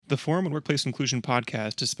The Forum on Workplace Inclusion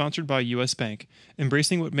podcast is sponsored by U.S. Bank.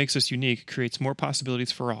 Embracing what makes us unique creates more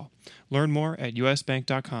possibilities for all. Learn more at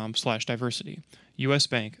usbank.com/diversity. U.S.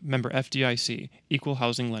 Bank, member FDIC, equal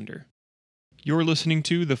housing lender. You're listening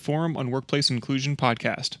to the Forum on Workplace Inclusion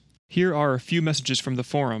podcast. Here are a few messages from the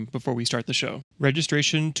forum before we start the show.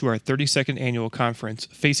 Registration to our 32nd annual conference,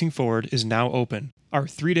 Facing Forward, is now open. Our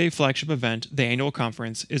 3-day flagship event, the annual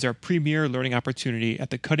conference, is our premier learning opportunity at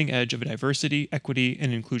the cutting edge of a diversity, equity,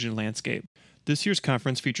 and inclusion landscape. This year's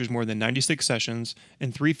conference features more than 96 sessions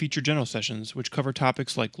and 3 featured general sessions, which cover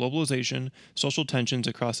topics like globalization, social tensions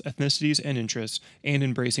across ethnicities and interests, and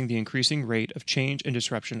embracing the increasing rate of change and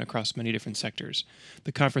disruption across many different sectors.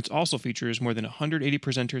 The conference also features more than 180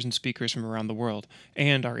 presenters and speakers from around the world,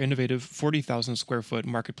 and our innovative 40,000 square foot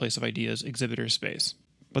Marketplace of Ideas exhibitor space.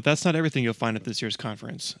 But that's not everything you'll find at this year's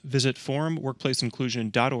conference. Visit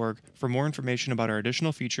forumworkplaceinclusion.org for more information about our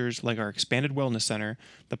additional features like our expanded wellness center,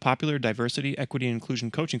 the popular Diversity, Equity, and Inclusion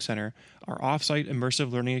Coaching Center, our off-site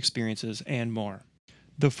immersive learning experiences, and more.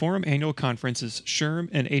 The Forum Annual Conference is SHRM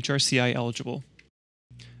and HRCI eligible.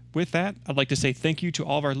 With that, I'd like to say thank you to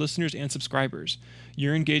all of our listeners and subscribers.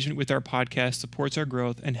 Your engagement with our podcast supports our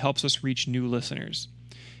growth and helps us reach new listeners.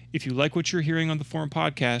 If you like what you're hearing on the Forum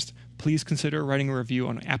podcast, please consider writing a review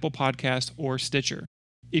on Apple Podcasts or Stitcher.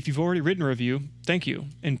 If you've already written a review, thank you,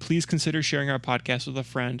 and please consider sharing our podcast with a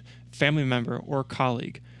friend, family member, or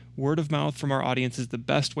colleague. Word of mouth from our audience is the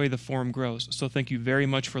best way the Forum grows, so thank you very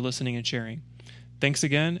much for listening and sharing. Thanks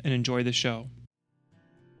again, and enjoy the show.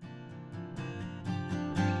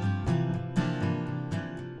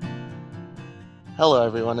 Hello,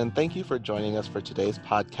 everyone, and thank you for joining us for today's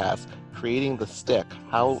podcast, Creating the Stick,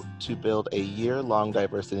 How to Build a Year-Long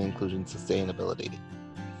Diversity and Inclusion Sustainability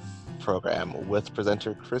Program with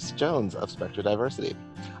presenter Chris Jones of Spectra Diversity.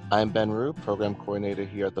 I'm Ben Rue, Program Coordinator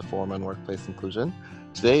here at the Forum on Workplace Inclusion.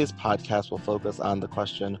 Today's podcast will focus on the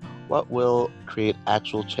question, what will create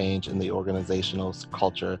actual change in the organizational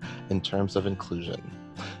culture in terms of inclusion?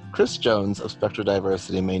 Chris Jones of Spectra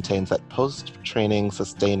Diversity maintains that post-training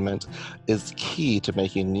sustainment is key to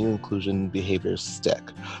making new inclusion behaviors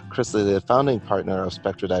stick. Chris is the founding partner of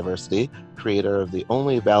Spectra Diversity, creator of the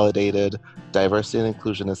only validated diversity and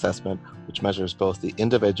inclusion assessment, which measures both the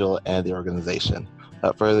individual and the organization.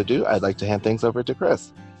 Without further ado, I'd like to hand things over to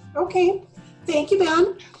Chris. Okay. Thank you,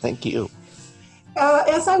 Ben. Thank you.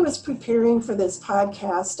 As I was preparing for this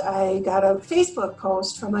podcast, I got a Facebook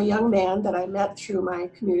post from a young man that I met through my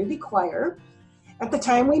community choir. At the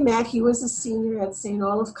time we met, he was a senior at St.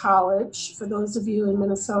 Olaf College. For those of you in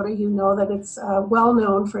Minnesota, you know that it's well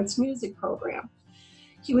known for its music program.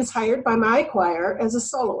 He was hired by my choir as a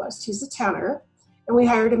soloist. He's a tenor, and we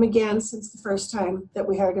hired him again since the first time that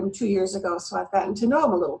we hired him 2 years ago, so I've gotten to know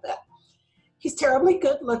him a little bit. He's terribly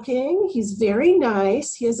good looking, he's very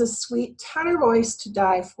nice, he has a sweet tenor voice to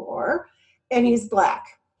die for, and he's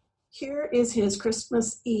black. Here is his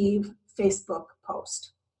Christmas Eve Facebook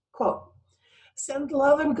post. Quote, "Send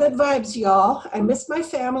love and good vibes, y'all. I miss my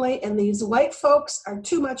family, and these white folks are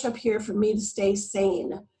too much up here for me to stay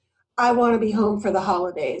sane. I want to be home for the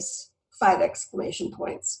holidays." 5 exclamation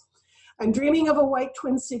points. "I'm dreaming of a white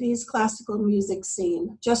Twin Cities classical music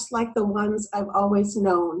scene, just like the ones I've always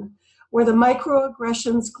known, where the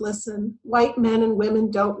microaggressions glisten, white men and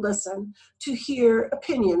women don't listen to hear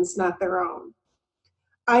opinions not their own.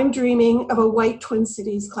 I'm dreaming of a white Twin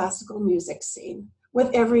Cities classical music scene,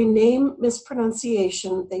 with every name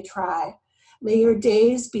mispronunciation they try. May your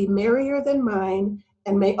days be merrier than mine,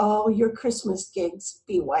 and may all your Christmas gigs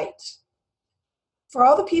be white. For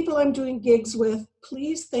all the people I'm doing gigs with,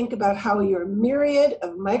 please think about how your myriad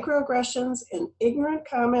of microaggressions and ignorant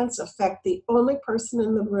comments affect the only person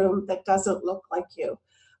in the room that doesn't look like you.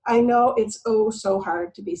 I know it's oh so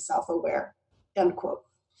hard to be self-aware." End quote.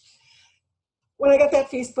 When I got that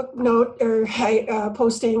Facebook note or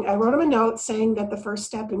posting, I wrote him a note saying that the first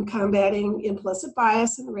step in combating implicit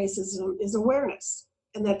bias and racism is awareness,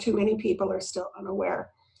 and that too many people are still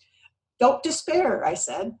unaware. "Don't despair," I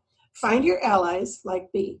said. "Find your allies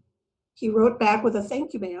like me." He wrote back with a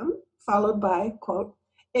 "thank you, ma'am," followed by, quote,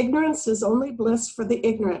 "Ignorance is only bliss for the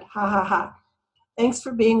ignorant, ha ha ha. Thanks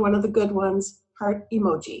for being one of the good ones, heart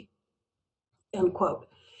emoji," end quote.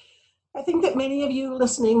 I think that many of you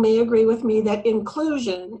listening may agree with me that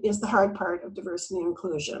inclusion is the hard part of diversity and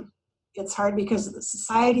inclusion. It's hard because of the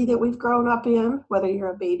society that we've grown up in, whether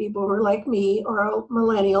you're a baby boomer like me or a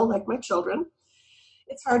millennial like my children.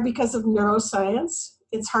 It's hard because of neuroscience.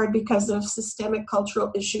 It's hard because of systemic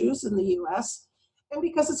cultural issues in the U.S., and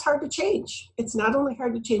because it's hard to change. It's not only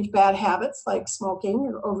hard to change bad habits like smoking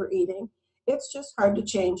or overeating, it's just hard to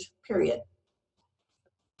change, period.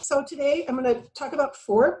 So today I'm going to talk about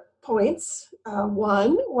 4 points.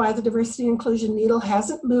 One, why the diversity and inclusion needle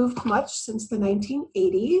hasn't moved much since the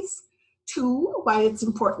 1980s. 2, why it's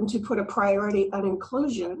important to put a priority on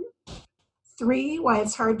inclusion. 3, why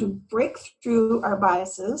it's hard to break through our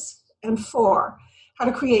biases. And 4, how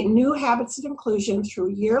to create new habits of inclusion through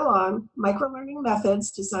year-long microlearning methods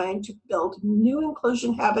designed to build new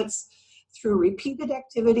inclusion habits through repeated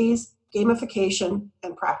activities, gamification,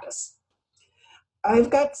 and practice.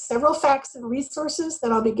 I've got several facts and resources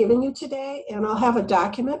that I'll be giving you today, and I'll have a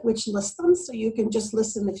document which lists them so you can just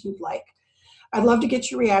listen if you'd like. I'd love to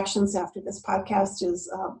get your reactions after this podcast is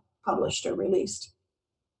published or released.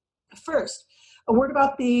 First, a word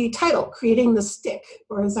about the title, Creating the Stick,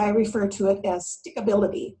 or as I refer to it as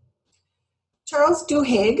stickability. Charles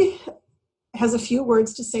Duhigg has a few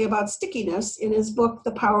words to say about stickiness in his book,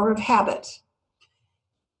 The Power of Habit.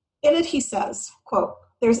 In it, he says, quote,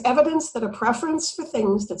 "There's evidence that a preference for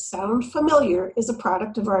things that sound familiar is a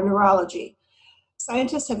product of our neurology.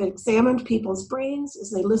 Scientists have examined people's brains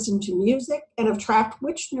as they listen to music and have tracked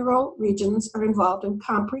which neural regions are involved in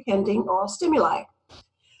comprehending oral stimuli.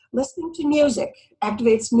 Listening to music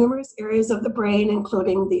activates numerous areas of the brain,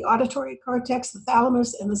 including the auditory cortex, the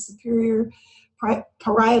thalamus, and the superior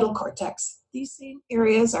parietal cortex. These same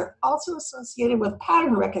areas are also associated with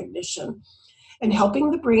pattern recognition and helping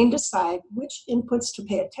the brain decide which inputs to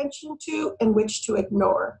pay attention to and which to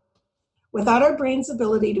ignore. Without our brain's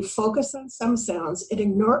ability to focus on some sounds and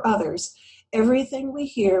ignore others, everything we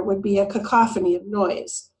hear would be a cacophony of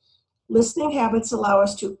noise. Listening habits allow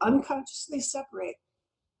us to unconsciously separate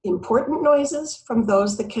important noises from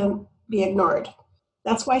those that can be ignored.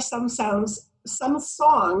 That's why some songs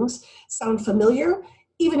sound familiar,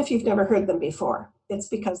 even if you've never heard them before. It's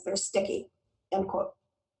because they're sticky," end quote.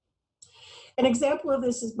 An example of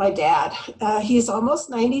this is my dad. He's almost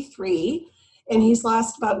 93, and he's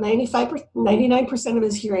lost about 99% of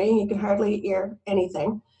his hearing. He can hardly hear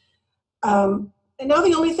anything. And now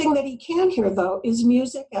the only thing that he can hear, though, is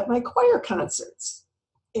music at my choir concerts.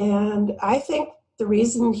 And I think the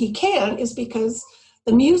reason he can is because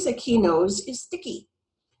the music he knows is sticky.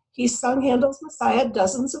 He's sung Handel's Messiah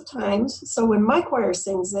dozens of times, so when my choir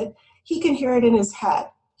sings it, he can hear it in his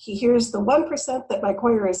head. He hears the 1% that my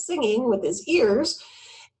choir is singing with his ears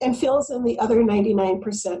and fills in the other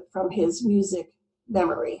 99% from his music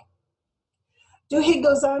memory. Duhigg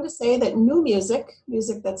goes on to say that new music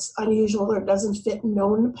that's unusual or doesn't fit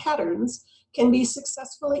known patterns, can be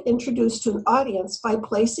successfully introduced to an audience by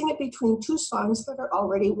placing it between 2 songs that are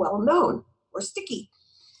already well known or sticky.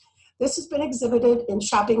 This has been exhibited in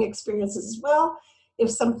shopping experiences as well. If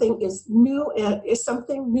something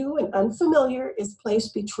new and unfamiliar is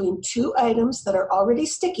placed between 2 items that are already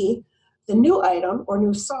sticky, the new item or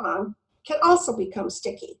new song can also become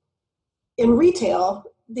sticky. In retail,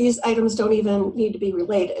 these items don't even need to be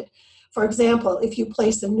related. For example, if you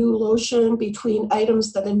place a new lotion between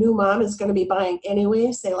items that a new mom is going to be buying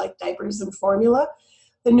anyway, say like diapers and formula,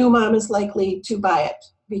 the new mom is likely to buy it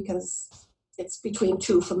because it's between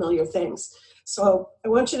 2 familiar things. So I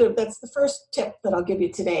want you to, that's the first tip that I'll give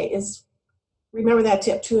you today is remember that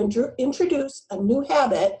tip, to introduce a new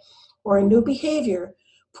habit or a new behavior,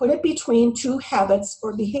 put it between 2 habits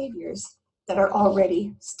or behaviors that are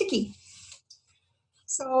already sticky.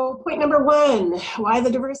 So point number 1, why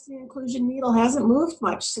the diversity and inclusion needle hasn't moved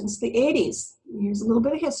much since the 80s. Here's a little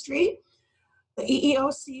bit of history. The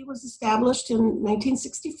EEOC was established in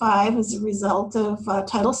 1965 as a result of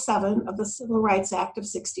Title VII of the Civil Rights Act of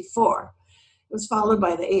 '64. It was followed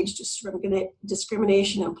by the Age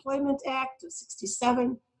Discrimination Employment Act of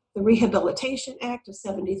 '67, the Rehabilitation Act of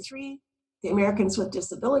 '73, the Americans with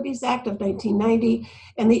Disabilities Act of 1990,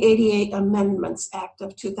 and the ADA Amendments Act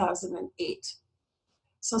of 2008.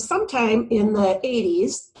 So sometime in the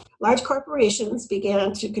 80s, large corporations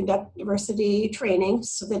began to conduct diversity training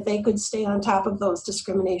so that they could stay on top of those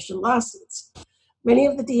discrimination lawsuits. Many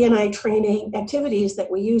of the D&I training activities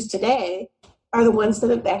that we use today are the ones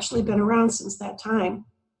that have actually been around since that time.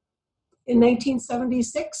 In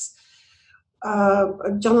 1976,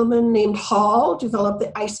 a gentleman named Hall developed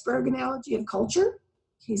the iceberg analogy of culture.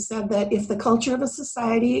 He said that if the culture of a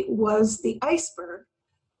society was the iceberg,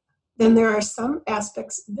 then there are some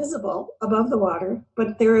aspects visible above the water,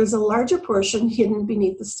 but there is a larger portion hidden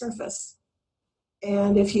beneath the surface.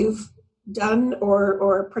 And if you've done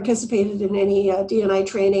or participated in any D&I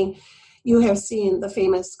training, you have seen the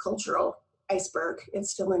famous cultural iceberg.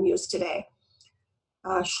 It's still in use today.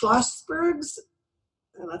 Schlossberg's,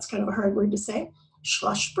 and that's kind of a hard word to say,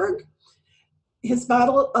 Schlossberg, his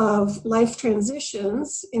model of life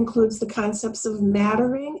transitions includes the concepts of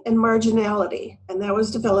mattering and marginality, and that was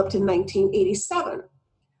developed in 1987.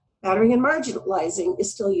 Mattering and marginalizing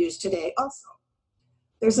is still used today also.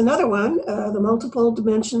 There's another one, the multiple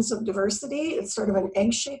dimensions of diversity. It's sort of an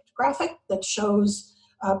egg-shaped graphic that shows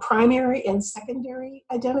primary and secondary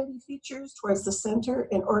identity features towards the center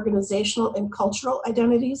and organizational and cultural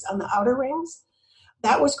identities on the outer rings.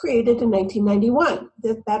 That was created in 1991.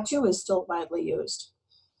 That too is still widely used.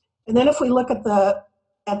 And then if we look at the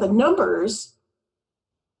numbers,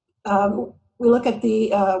 we look at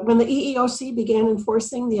when the EEOC began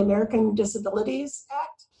enforcing the American Disabilities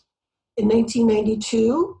Act in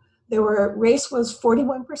 1992, race was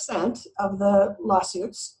 41% of the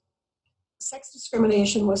lawsuits, sex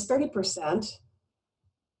discrimination was 30%,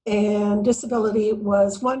 and disability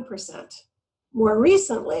was 1%. More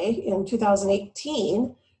recently, in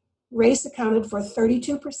 2018, race accounted for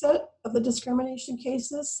 32% of the discrimination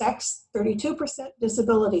cases, sex 32%,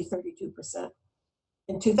 disability 32%.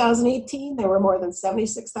 In 2018, there were more than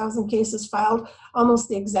 76,000 cases filed, almost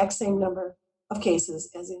the exact same number of cases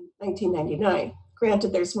as in 1999.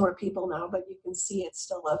 Granted, there's more people now, but you can see it's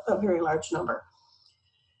still a very large number.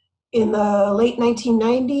 In the late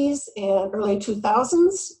 1990s and early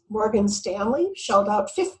 2000s, Morgan Stanley shelled out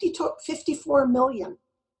 $54 million,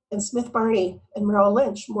 and Smith Barney and Merrill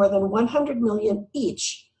Lynch more than $100 million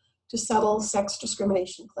each to settle sex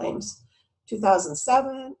discrimination claims.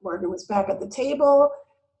 2007, Morgan was back at the table,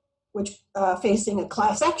 facing a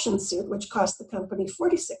class action suit, which cost the company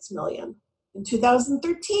 $46 million. In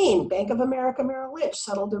 2013, Bank of America Merrill Lynch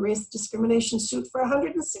settled a race discrimination suit for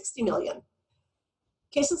 $160 million.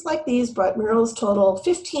 Cases like these brought Merrill's total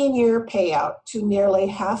 15-year payout to nearly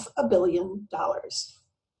 $500 million.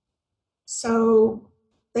 So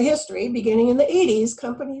the history, beginning in the 80s,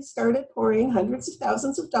 companies started pouring hundreds of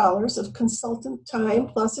thousands of dollars of consultant time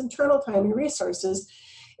plus internal time and resources,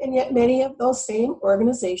 and yet many of those same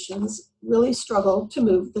organizations really struggled to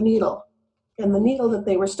move the needle. And the needle that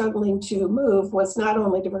they were struggling to move was not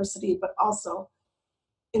only diversity, but also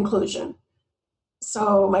inclusion.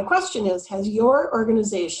 So my question is, has your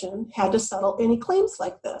organization had to settle any claims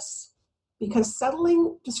like this? Because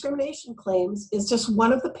settling discrimination claims is just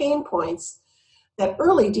one of the pain points that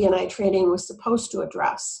early D&I training was supposed to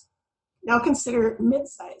address. Now consider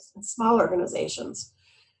mid-sized and small organizations.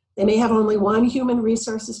 They may have only one human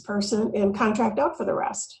resources person and contract out for the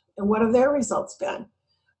rest. And what have their results been?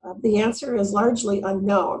 The answer is largely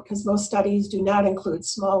unknown because most studies do not include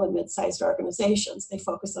small and mid-sized organizations. They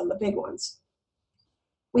focus on the big ones.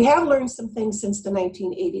 We have learned some things since the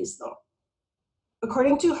 1980s, though.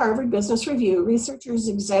 According to Harvard Business Review, researchers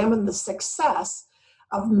examined the success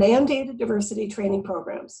of mandated diversity training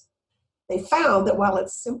programs. They found that while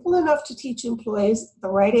it's simple enough to teach employees the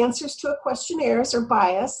right answers to a questionnaires or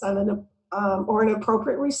bias on or an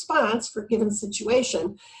appropriate response for a given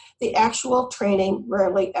situation, the actual training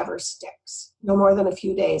rarely ever sticks, no more than a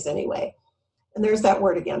few days anyway. And there's that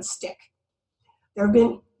word again, stick.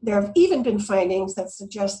 There have even been findings that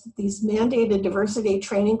suggest that these mandated diversity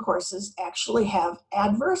training courses actually have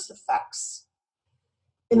adverse effects.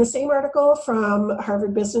 In the same article from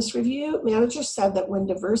Harvard Business Review, managers said that when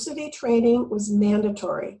diversity training was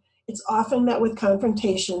mandatory, it's often met with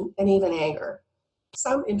confrontation and even anger.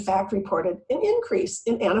 Some, in fact, reported an increase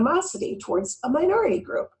in animosity towards a minority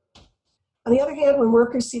group. On the other hand, when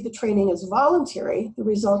workers see the training as voluntary, the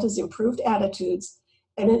result is improved attitudes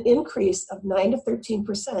and an increase of 9 to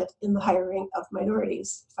 13% in the hiring of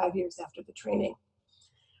minorities 5 years after the training.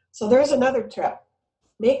 So there's another tip.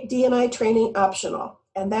 Make D&I training optional.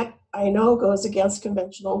 And that, I know, goes against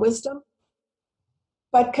conventional wisdom.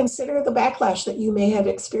 But consider the backlash that you may have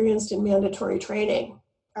experienced in mandatory training.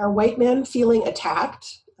 Are white men feeling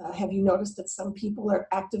attacked? Have you noticed that some people are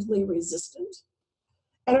actively resistant?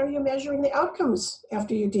 And are you measuring the outcomes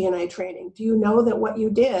after your D&I training? Do you know that what you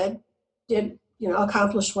did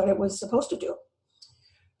accomplish what it was supposed to do?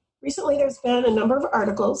 Recently, there's been a number of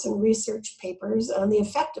articles and research papers on the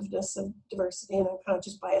effectiveness of diversity and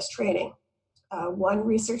unconscious bias training. One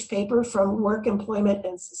research paper from Work, Employment,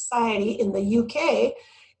 and Society in the UK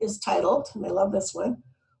is titled, and I love this one,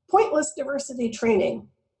 Pointless Diversity Training,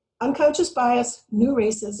 Unconscious Bias, New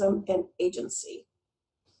Racism, and Agency.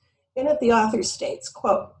 In it, the author states,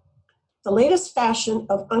 quote, the latest fashion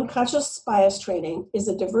of unconscious bias training is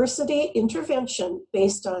a diversity intervention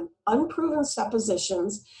based on unproven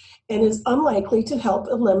suppositions and is unlikely to help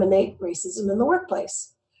eliminate racism in the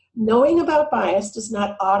workplace. Knowing about bias does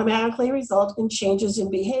not automatically result in changes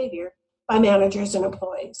in behavior by managers and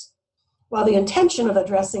employees. While the intention of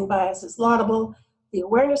addressing bias is laudable, the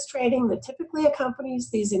awareness training that typically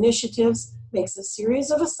accompanies these initiatives makes a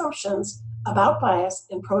series of assumptions about bias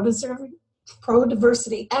and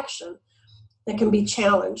pro-diversity action that can be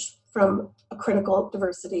challenged from a critical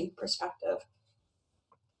diversity perspective.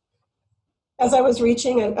 As I was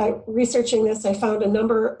researching this, I found a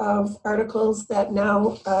number of articles that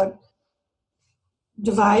now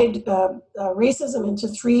divide racism into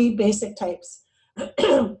three basic types.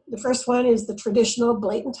 The first one is the traditional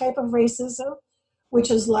blatant type of racism, which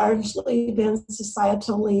has largely been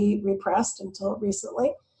societally repressed until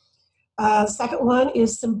recently. Second one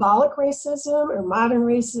is symbolic racism or modern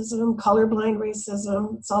racism, colorblind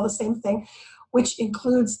racism, it's all the same thing, which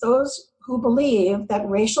includes those who believe that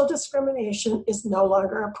racial discrimination is no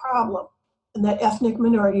longer a problem and that ethnic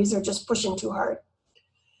minorities are just pushing too hard.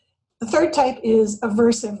 The third type is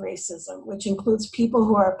aversive racism, which includes people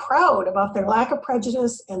who are proud about their lack of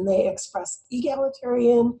prejudice and they express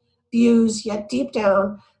egalitarian views, yet deep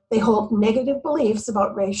down they hold negative beliefs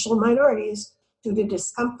about racial minorities due to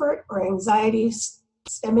discomfort or anxiety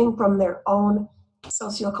stemming from their own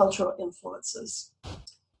sociocultural influences.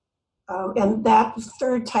 And that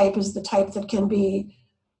third type is the type that can be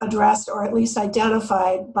addressed or at least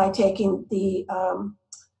identified by taking the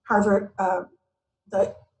Harvard,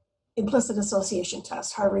 the implicit association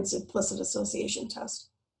test, Harvard's implicit association test.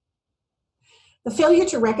 The failure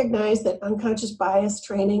to recognize that unconscious bias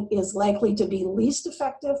training is likely to be least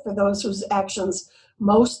effective for those whose actions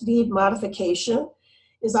most need modification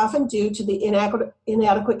is often due to the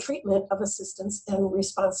inadequate treatment of assistance and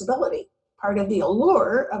responsibility. Part of the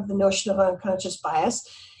allure of the notion of unconscious bias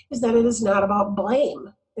is that it is not about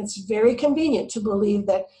blame. It's very convenient to believe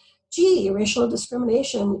that, gee, racial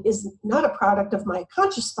discrimination is not a product of my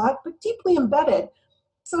conscious thought, but deeply embedded.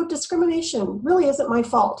 So discrimination really isn't my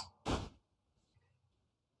fault.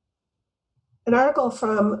 An article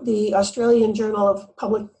from the Australian Journal of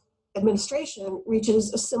Public Administration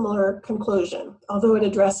reaches a similar conclusion, although it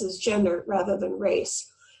addresses gender rather than race.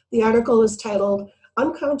 The article is titled,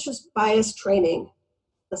 Unconscious Bias Training,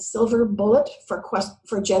 the Silver Bullet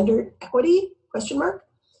for Gender Equity, ?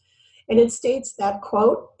 And it states that,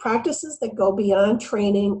 quote, practices that go beyond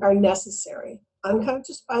training are necessary.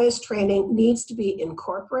 Unconscious bias training needs to be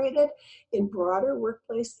incorporated in broader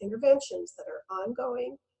workplace interventions that are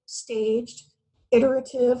ongoing, staged,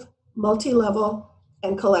 iterative, multi-level,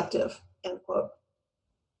 and collective, end quote.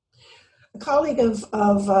 A colleague of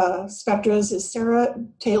Spectra's is Sarah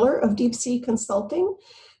Taylor of Deep Sea Consulting.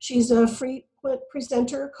 She's a frequent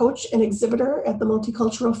presenter, coach, and exhibitor at the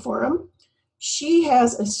Multicultural Forum. She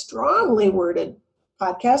has a strongly worded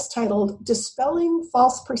podcast titled Dispelling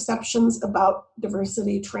False Perceptions About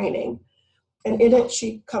Diversity Training. And in it,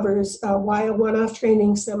 she covers why a one-off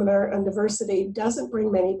training seminar on diversity doesn't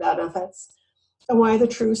bring many benefits and why the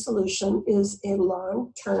true solution is a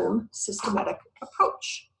long-term systematic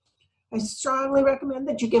approach. I strongly recommend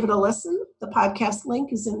that you give it a listen. The podcast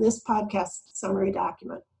link is in this podcast summary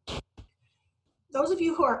document. Those of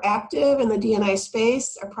you who are active in the D&I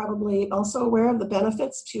space are probably also aware of the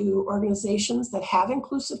benefits to organizations that have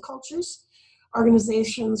inclusive cultures.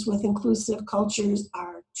 Organizations with inclusive cultures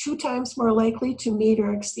are 2 times more likely to meet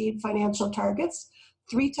or exceed financial targets,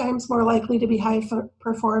 3 times more likely to be high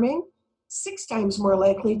performing, 6 times more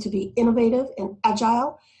likely to be innovative and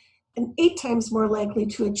agile, and 8 times more likely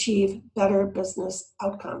to achieve better business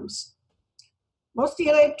outcomes. Most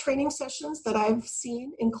D&I training sessions that I've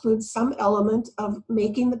seen include some element of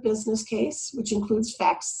making the business case, which includes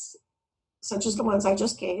facts such as the ones I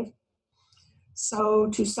just gave. So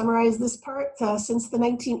to summarize this part, since the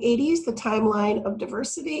 1980s, the timeline of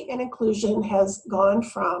diversity and inclusion has gone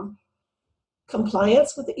from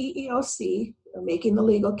compliance with the EEOC, or making the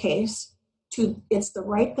legal case, to it's the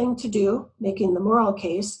right thing to do, making the moral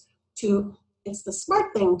case, to it's the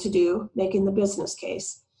smart thing to do, making the business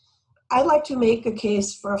case. I'd like to make a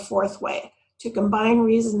case for a fourth way, to combine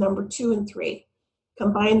reason number 2 and 3,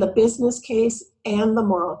 combine the business case and the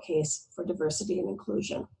moral case for diversity and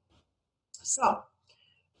inclusion. So,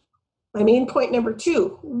 my main point number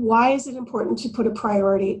 2, why is it important to put a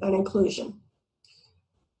priority on inclusion?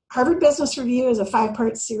 Harvard Business Review is a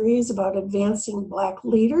 5-part series about advancing Black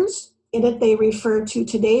leaders. In it, they refer to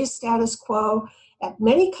today's status quo at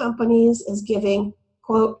many companies as giving,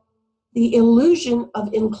 quote, the illusion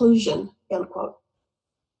of inclusion, end quote.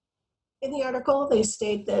 In the article, they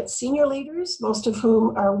state that senior leaders, most of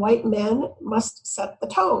whom are white men, must set the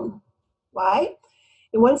tone. Why?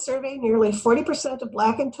 In one survey, nearly 40% of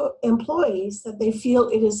Black employees said they feel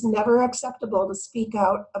it is never acceptable to speak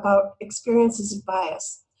out about experiences of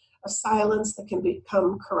bias, a silence that can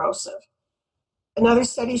become corrosive. Another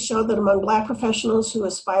study showed that among Black professionals who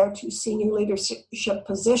aspire to senior leadership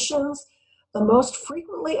positions, the most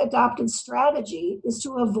frequently adopted strategy is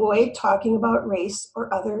to avoid talking about race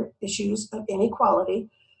or other issues of inequality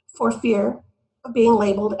for fear of being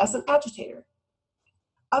labeled as an agitator.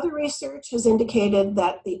 Other research has indicated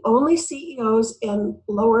that the only CEOs and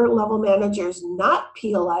lower level managers not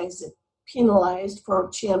penalized for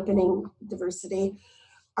championing diversity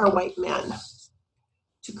are white men.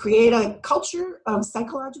 To create a culture of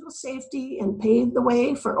psychological safety and pave the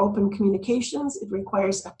way for open communications, it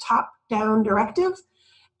requires a top-down directive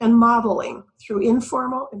and modeling through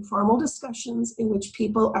informal and formal discussions in which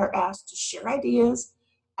people are asked to share ideas,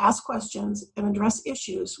 ask questions, and address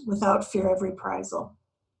issues without fear of reprisal.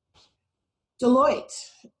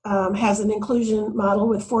 Deloitte has an inclusion model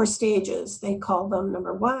with 4 stages. They call them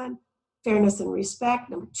number 1, fairness and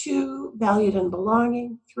respect. Number 2, valued and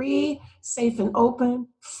belonging. 3, safe and open.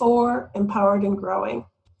 4, empowered and growing.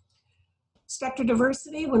 Spectra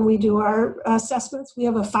diversity, when we do our assessments, we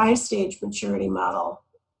have a 5-stage maturity model.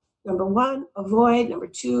 Number 1, avoid. Number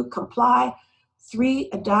 2, comply.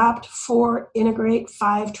 3, adopt. 4, integrate.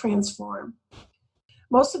 5, transform.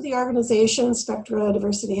 Most of the organizations Spectra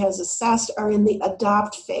Diversity has assessed are in the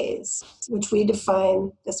adopt phase, which we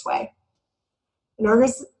define this way. An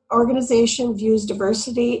organization views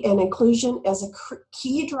diversity and inclusion as a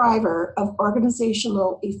key driver of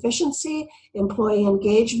organizational efficiency, employee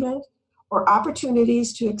engagement, or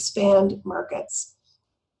opportunities to expand markets.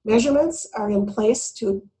 Measurements are in place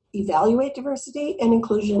to evaluate diversity and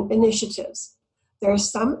inclusion initiatives. There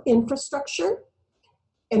is some infrastructure,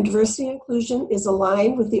 and diversity and inclusion is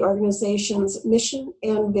aligned with the organization's mission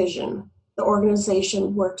and vision. The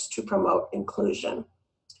organization works to promote inclusion.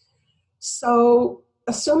 So,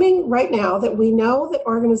 assuming right now that we know that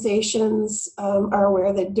organizations are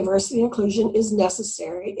aware that diversity and inclusion is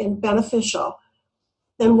necessary and beneficial,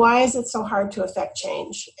 then why is it so hard to affect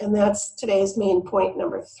change? And that's today's main point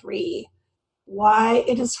number 3, why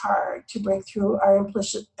it is hard to break through our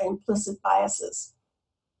implicit biases.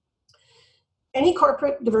 Any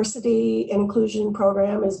corporate diversity and inclusion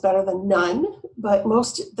program is better than none, but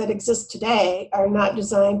most that exist today are not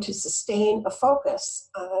designed to sustain a focus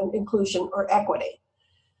on inclusion or equity.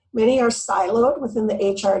 Many are siloed within the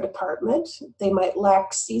HR department. They might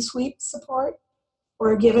lack C-suite support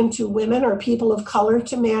or are given to women or people of color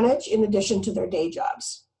to manage in addition to their day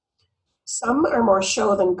jobs. Some are more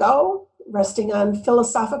show than go, resting on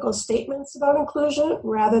philosophical statements about inclusion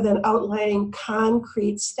rather than outlining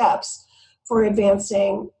concrete steps for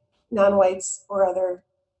advancing non-whites or other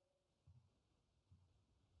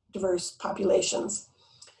diverse populations.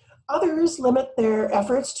 Others limit their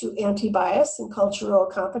efforts to anti-bias and cultural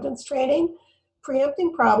competence training,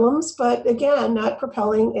 preempting problems, but again, not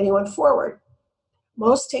propelling anyone forward.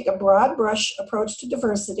 Most take a broad brush approach to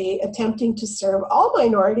diversity, attempting to serve all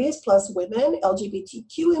minorities, plus women,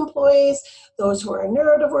 LGBTQ employees, those who are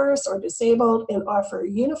neurodiverse or disabled, and offer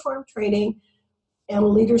uniform training and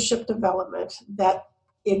leadership development that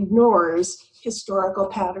ignores historical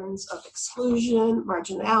patterns of exclusion,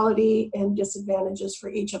 marginality, and disadvantages for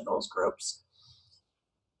each of those groups.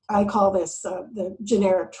 I call this the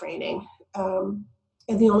generic training.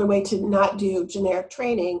 And the only way to not do generic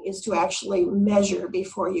training is to actually measure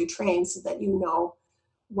before you train so that you know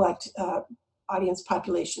what audience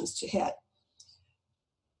populations to hit.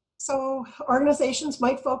 So organizations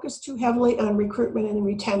might focus too heavily on recruitment and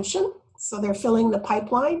retention. So they're filling the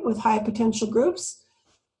pipeline with high potential groups.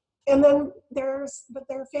 And then they're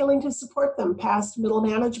failing to support them past middle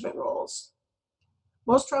management roles.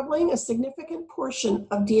 Most troubling, a significant portion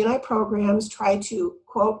of D&I programs try to,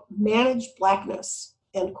 quote, manage Blackness,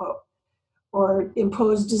 end quote, or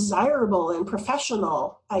impose desirable and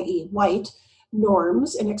professional, i.e. white,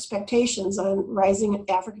 norms and expectations on rising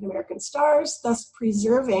African American stars, thus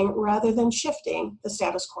preserving rather than shifting the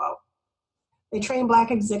status quo. They train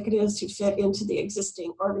Black executives to fit into the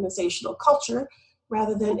existing organizational culture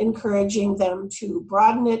rather than encouraging them to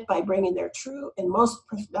broaden it by bringing their true and most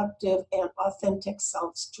productive and authentic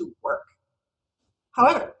selves to work.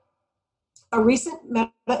 However, a recent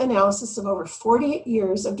meta-analysis of over 40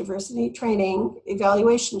 years of diversity training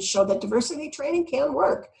evaluations showed that diversity training can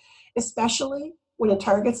work, especially when it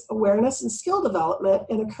targets awareness and skill development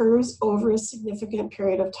and occurs over a significant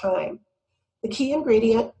period of time. The key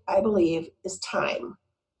ingredient, I believe, is time.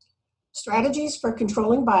 Strategies for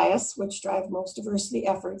controlling bias, which drive most diversity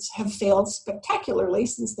efforts, have failed spectacularly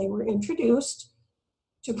since they were introduced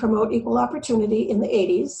to promote equal opportunity in the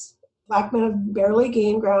 80s. Black men have barely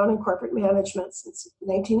gained ground in corporate management since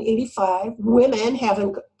 1985. Women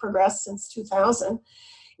haven't progressed since 2000.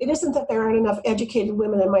 It isn't that there aren't enough educated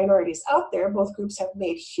women and minorities out there. Both groups have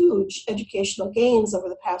made huge educational gains over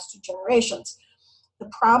the past 2 generations.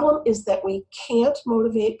 The problem is that we can't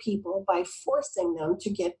motivate people by forcing them to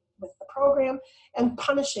get with the program and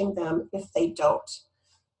punishing them if they don't.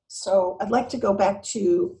 So I'd like to go back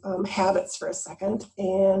to habits for a second.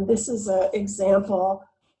 And this is an example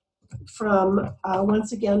from,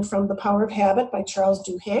 once again, from The Power of Habit by Charles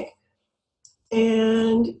Duhigg.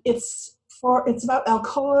 And it's about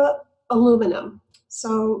Alcoa Aluminum.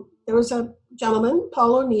 So there was a gentleman,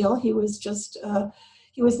 Paul O'Neill. He was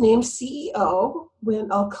named CEO when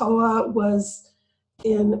Alcoa was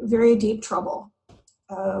in very deep trouble.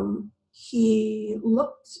 He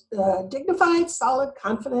looked dignified, solid,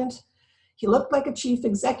 confident. He looked like a chief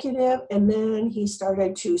executive, and then he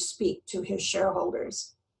started to speak to his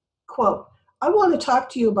shareholders. Quote, "I want to talk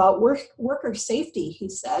to you about worker safety," he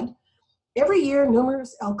said. "Every year,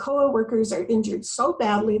 numerous Alcoa workers are injured so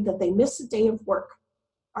badly that they miss a day of work.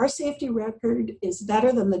 Our safety record is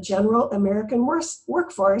better than the general American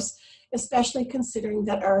workforce, especially considering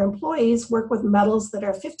that our employees work with metals that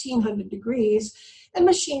are 1,500 degrees and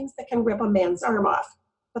machines that can rip a man's arm off.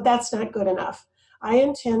 But that's not good enough. I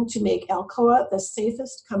intend to make Alcoa the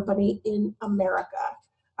safest company in America.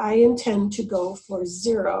 I intend to go for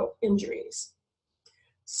 0 injuries."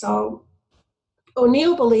 So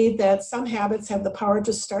O'Neill believed that some habits have the power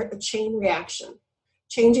to start a chain reaction,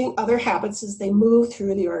 changing other habits as they move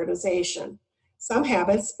through the organization. Some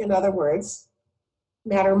habits, in other words,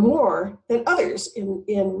 matter more than others in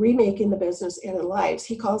remaking the business and in lives.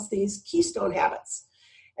 He calls these keystone habits,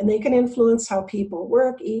 and they can influence how people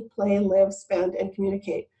work, eat, play, live, spend, and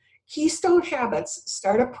communicate. Keystone habits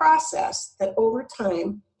start a process that over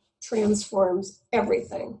time transforms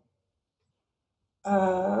everything.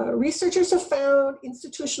 Researchers have found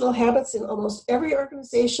institutional habits in almost every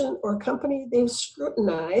organization or company they've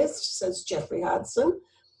scrutinized, says Jeffrey Hodson.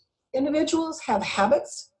 Individuals have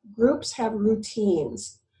habits, groups have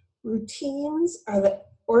routines. Routines are the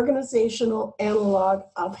organizational analog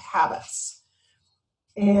of habits.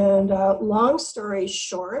 And long story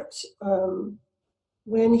short,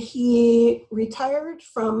 when he retired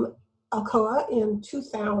from Alcoa in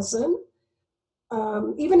 2000,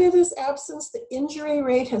 even in his absence, the injury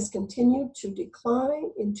rate has continued to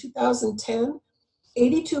decline. In 2010,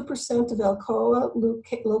 82% of Alcoa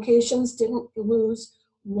locations didn't lose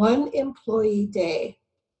 1 employee day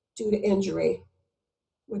due to injury,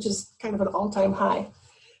 which is kind of an all-time high.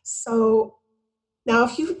 So now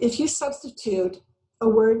if you substitute a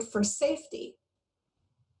word for safety,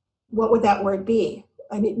 what would that word be?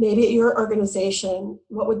 I mean, maybe at your organization,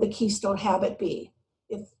 what would the keystone habit be?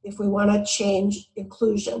 If we want to change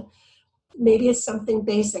inclusion, maybe it's something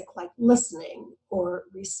basic like listening or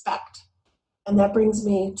respect. And that brings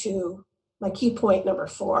me to my key point number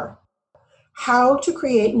 4, how to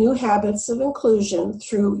create new habits of inclusion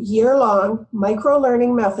through year-long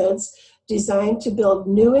micro-learning methods designed to build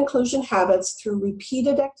new inclusion habits through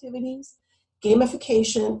repeated activities,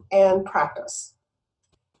 gamification, and practice.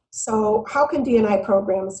 So how can D&I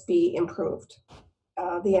programs be improved?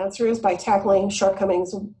 The answer is by tackling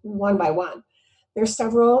shortcomings one by one. There's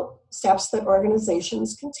several steps that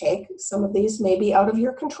organizations can take. Some of these may be out of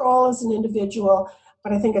your control as an individual,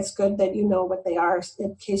 but I think it's good that you know what they are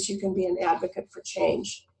in case you can be an advocate for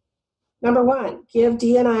change. Number 1, give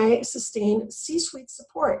D&I sustained C-suite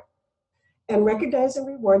support and recognize and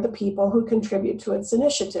reward the people who contribute to its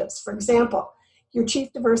initiatives. For example, your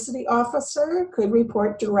chief diversity officer could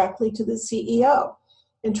report directly to the CEO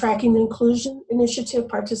in tracking the inclusion initiative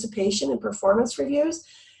participation in performance reviews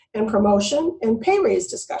and promotion and pay raise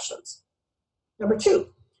discussions. Number 2,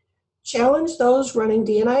 challenge those running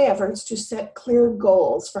D&I efforts to set clear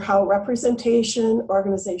goals for how representation,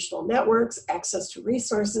 organizational networks, access to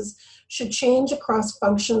resources should change across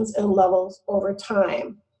functions and levels over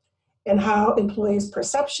time, and how employees'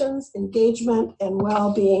 perceptions, engagement, and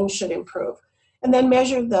well-being should improve. And then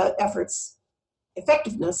measure the effort's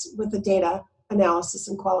effectiveness with the data analysis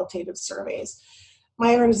and qualitative surveys.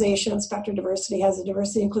 My organization, Spectra Diversity, has a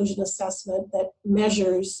diversity inclusion assessment that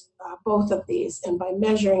measures both of these, and by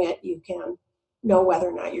measuring it, you can know whether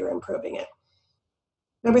or not you're improving it.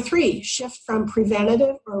 Number 3, shift from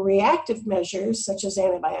preventative or reactive measures, such as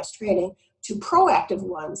anti-bias training, to proactive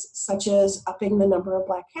ones, such as upping the number of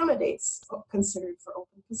Black candidates considered for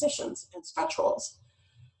open positions and stretch roles.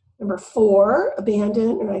 Number 4,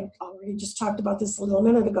 abandon, and I already just talked about this a little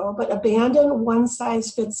minute ago, but abandon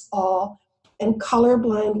one-size-fits-all and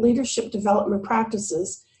colorblind leadership development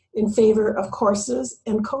practices in favor of courses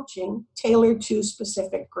and coaching tailored to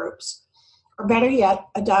specific groups. Or better yet,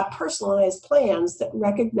 adopt personalized plans that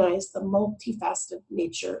recognize the multifaceted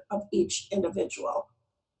nature of each individual.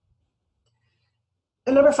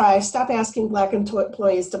 And number 5, stop asking Black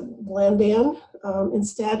employees to blend in.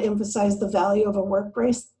 Instead, emphasize the value of a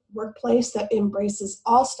workplace workplace that embraces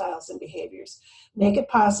all styles and behaviors, make it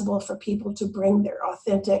possible for people to bring their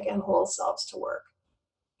authentic and whole selves to work.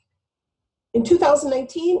 In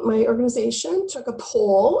 2019, my organization took a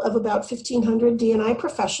poll of about 1,500 D&I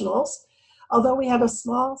professionals. Although we had a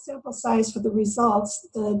small sample size for the results,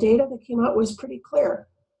 the data that came out was pretty clear.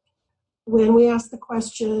 When we asked the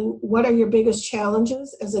question, what are your biggest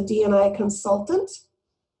challenges as a D&I consultant?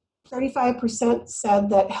 35% said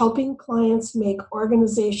that helping clients make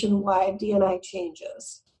organization-wide D&I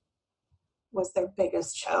changes was their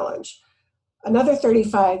biggest challenge. Another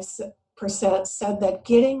 35% said that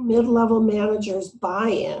getting mid-level managers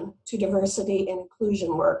buy-in to diversity and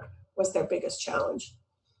inclusion work was their biggest challenge.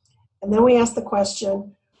 And then we asked the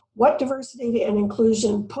question, what diversity and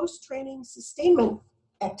inclusion post-training sustainment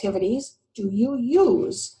activities do you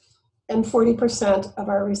use? And 40% of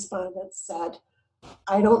our respondents said,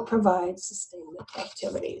 I don't provide sustainment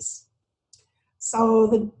activities. So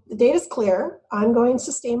the data is clear. Ongoing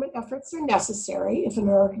sustainment efforts are necessary if an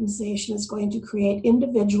organization is going to create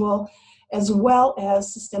individual as well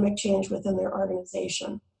as systemic change within their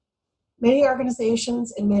organization. Many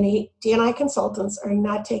organizations and many D&I consultants are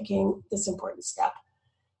not taking this important step.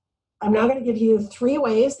 I'm now going to give you 3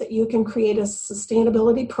 ways that you can create a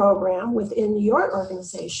sustainability program within your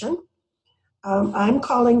organization. I'm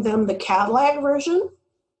calling them the Cadillac version,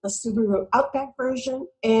 the Subaru Outback version,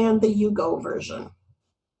 and the Yugo version.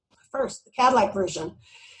 First, the Cadillac version.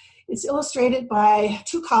 It's illustrated by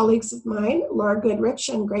 2 colleagues of mine, Laura Goodrich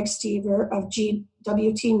and Greg Stever of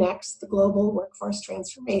GWT Next, the Global Workforce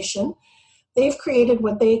Transformation. They've created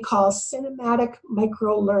what they call cinematic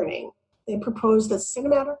microlearning. They propose that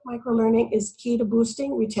cinematic microlearning is key to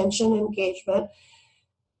boosting retention and engagement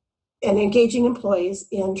and engaging employees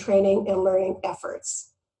in training and learning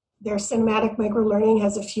efforts. Their cinematic microlearning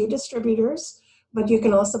has a few distributors, but you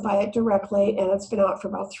can also buy it directly, and it's been out for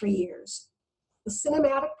about 3 years. The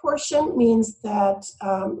cinematic portion means that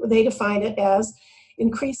they define it as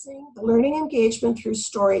increasing the learning engagement through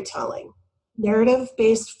storytelling.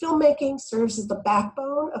 Narrative-based filmmaking serves as the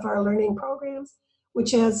backbone of our learning programs,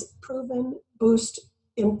 which has been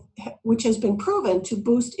proven to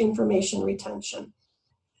boost information retention.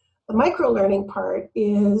 The microlearning part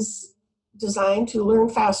is designed to learn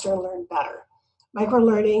faster and learn better.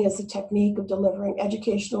 Microlearning is a technique of delivering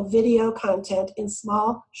educational video content in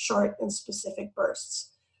small, short, and specific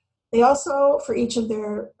bursts. They also, for each of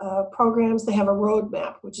their programs, they have a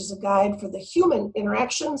roadmap, which is a guide for the human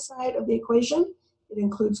interaction side of the equation. It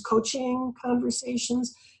includes coaching,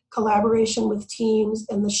 conversations, collaboration with teams,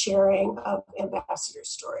 and the sharing of ambassador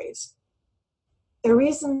stories. The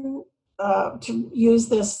reason to use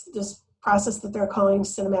this process that they're calling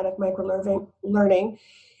cinematic microlearning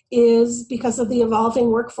is because of the evolving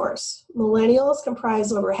workforce. Millennials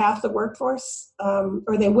comprise over half the workforce,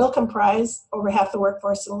 or they will comprise over half the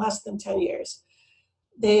workforce in less than 10 years.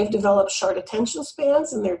 They've developed short attention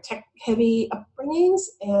spans in their tech-heavy upbringings,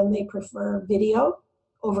 and they prefer video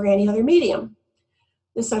over any other medium.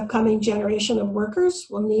 This upcoming generation of workers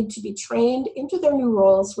will need to be trained into their new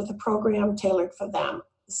roles with a program tailored for them.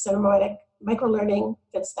 The cinematic microlearning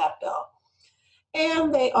fits that bill.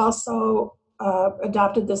 And they also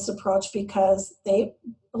adopted this approach because they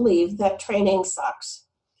believe that training sucks.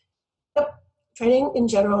 Yep, training in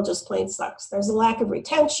general just plain sucks. There's a lack of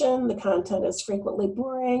retention, the content is frequently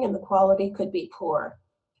boring, and the quality could be poor,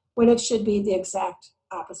 when it should be the exact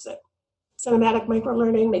opposite. Cinematic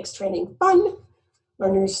microlearning makes training fun.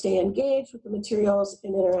 Learners stay engaged with the materials,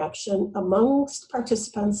 and interaction amongst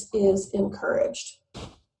participants is encouraged.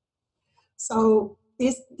 So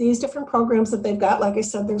these different programs that they've got, like I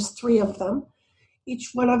said, there's 3 of them.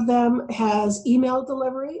 Each one of them has email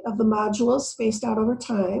delivery of the modules spaced out over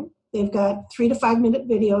time. They've got 3 to 5 minute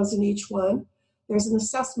videos in each one. There's an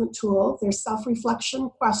assessment tool. There's self-reflection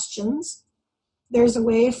questions. There's a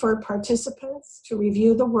way for participants to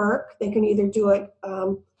review the work. They can either do it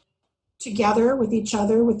together with each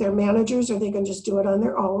other, with their managers, or they can just do it on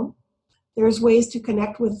their own. There's ways to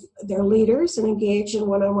connect with their leaders and engage in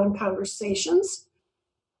one-on-one conversations.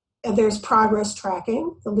 And there's progress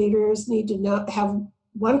tracking. The leaders need to have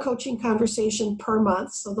 1 coaching conversation per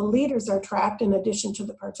month, so the leaders are tracked in addition to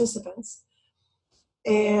the participants.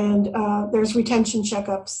 And there's retention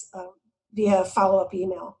checkups via follow-up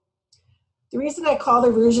email. The reason I call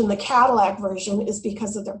their version the Cadillac version is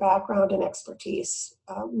because of their background and expertise.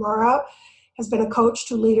 Laura has been a coach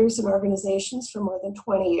to leaders and organizations for more than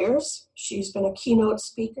 20 years. She's been a keynote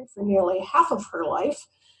speaker for nearly half of her life.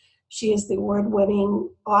 She is the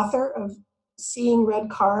award-winning author of Seeing Red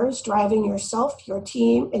Cars, Driving Yourself, Your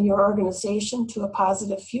Team, and Your Organization to a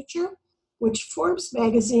Positive Future, which Forbes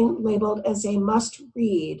magazine labeled as a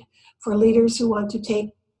must-read for leaders who want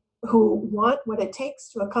what it takes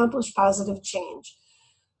to accomplish positive change,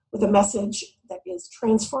 with a message that is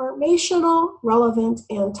transformational, relevant,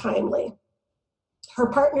 and timely. Her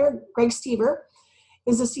partner, Greg Stever,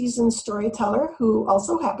 is a seasoned storyteller who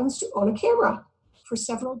also happens to own a camera. For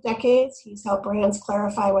several decades, he's helped brands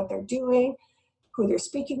clarify what they're doing, who they're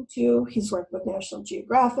speaking to. He's worked with National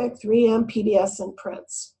Geographic, 3M, PBS, and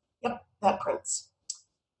Prince. Yep, that Prince.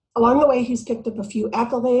 Along the way, he's picked up a few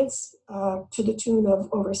accolades to the tune of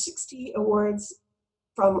over 60 awards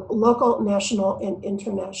from local, national, and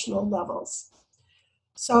international levels.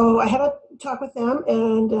 So I had a talk with them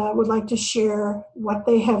and would like to share what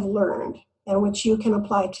they have learned and which you can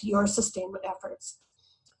apply to your sustainment efforts.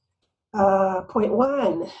 Point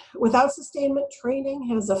 1, without sustainment, training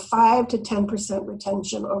has a 5 to 10%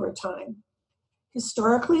 retention over time.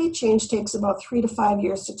 Historically, change takes about 3 to 5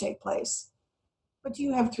 years to take place. But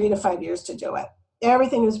you have 3 to 5 years to do it.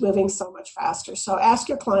 Everything is moving so much faster. So ask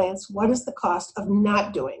your clients, what is the cost of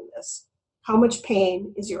not doing this? How much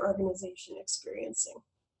pain is your organization experiencing?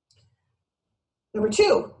 Number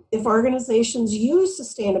 2, if organizations use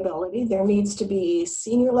sustainability, there needs to be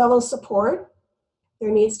senior level support.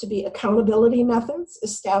 There needs to be accountability methods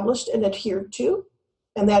established and adhered to.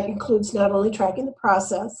 And that includes not only tracking the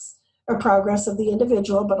process or progress of the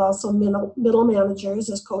individual, but also middle managers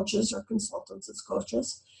as coaches or consultants as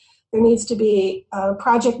coaches. There needs to be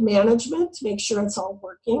project management to make sure it's all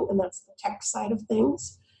working, and that's the tech side of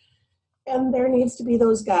things. And there needs to be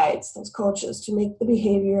those guides, those coaches, to make the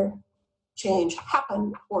behavior change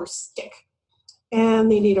happen or stick.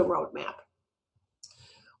 And they need a roadmap.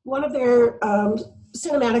 One of their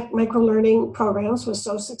cinematic microlearning programs was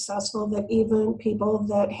so successful that even people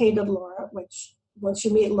that hated Laura, which once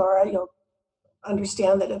you meet Laura, you'll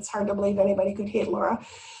understand that it's hard to believe anybody could hate Laura.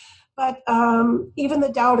 But even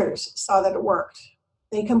the doubters saw that it worked.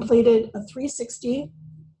 They completed a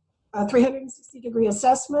 360-degree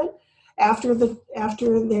assessment after their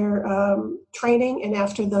training and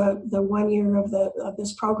after the 1 year of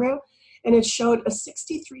this program, and it showed a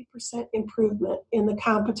 63% improvement in the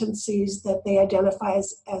competencies that they identify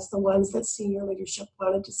as the ones that senior leadership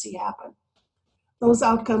wanted to see happen. Those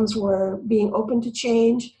outcomes were being open to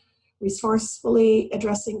change, resourcefully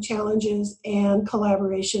addressing challenges, and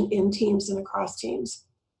collaboration in teams and across teams.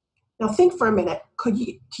 Now think for a minute, could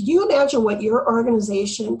you imagine what your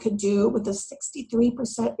organization could do with a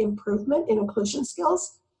 63% improvement in inclusion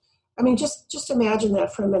skills? I mean, just imagine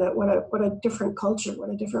that for a minute, what a different culture, what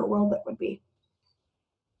a different world that would be.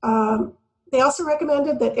 They also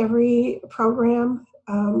recommended that every program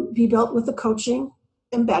be built with the coaching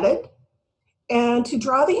embedded, and to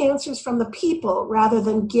draw the answers from the people rather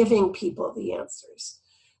than giving people the answers.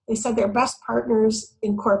 They said their best partners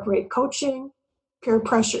incorporate coaching, peer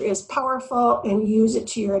pressure is powerful, and use it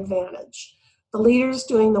to your advantage. The leaders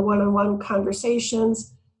doing the one-on-one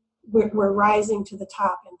conversations were rising to the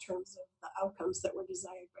top in terms of the outcomes that were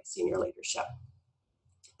desired by senior leadership.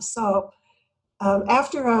 So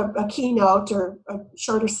after a keynote or a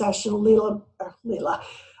shorter session,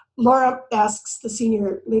 Laura asks the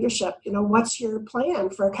senior leadership, what's your plan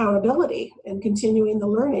for accountability and continuing the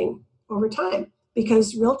learning over time?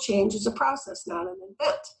 Because real change is a process, not an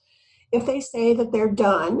event. If they say that they're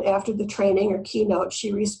done after the training or keynote,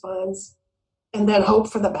 she responds, and then hope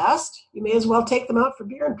for the best, you may as well take them out for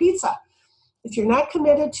beer and pizza. If you're not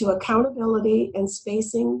committed to accountability and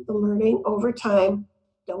spacing the learning over time,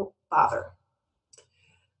 don't bother.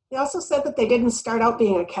 They also said that they didn't start out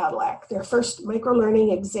being a Cadillac. Their first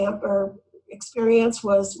microlearning experience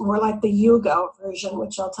was more like the Yugo version,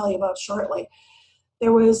 which I'll tell you about shortly.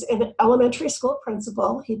 There was an elementary school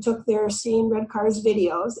principal. He took their Seeing Red Cars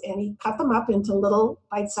videos and he cut them up into little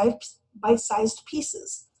bite-sized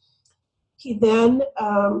pieces. He then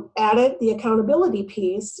added the accountability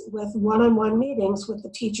piece with one-on-one meetings with the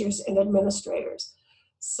teachers and administrators.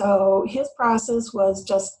 So his process was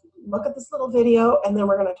just look at this little video and then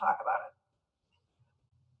we're going to talk about it.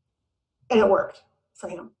 And it worked for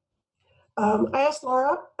him. I asked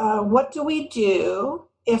Laura, what do we do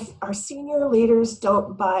if our senior leaders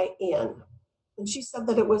don't buy in? And she said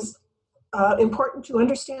that it was important to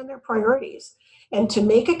understand their priorities and to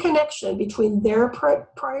make a connection between their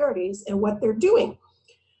priorities and what they're doing.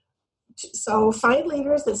 So find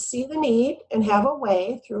leaders that see the need and have a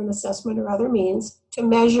way, through an assessment or other means, to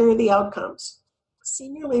measure the outcomes.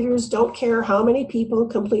 Senior leaders don't care how many people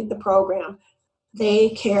complete the program. They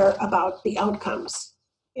care about the outcomes.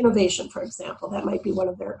 Innovation, for example, that might be one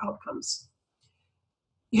of their outcomes.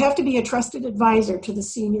 You have to be a trusted advisor to the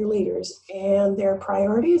senior leaders, and their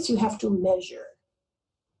priorities you have to measure.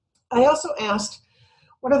 I also asked,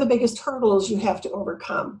 what are the biggest hurdles you have to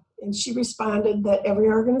overcome? And she responded that every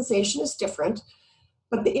organization is different,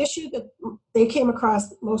 but the issue that they came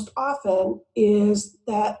across most often is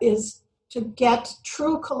to get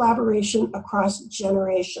true collaboration across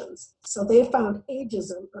generations. So they found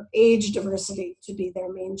ageism or age diversity to be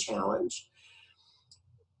their main challenge.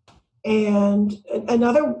 And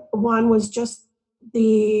another one was just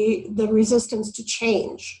the resistance to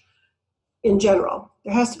change in general.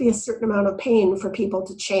 There has to be a certain amount of pain for people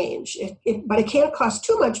to change, but it can't cause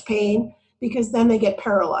too much pain because then they get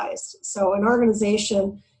paralyzed. So an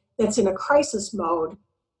organization that's in a crisis mode,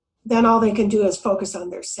 then all they can do is focus on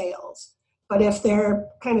their sales. But if they're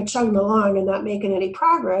kind of chugging along and not making any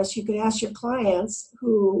progress, you could ask your clients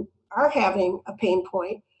who are having a pain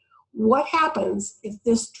point, what happens if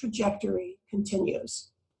this trajectory continues?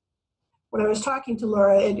 When I was talking to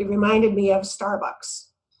Laura, it reminded me of Starbucks.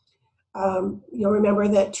 You'll remember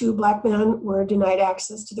that 2 Black men were denied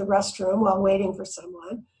access to the restroom while waiting for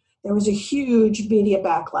someone. There was a huge media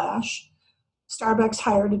backlash. Starbucks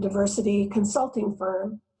hired a diversity consulting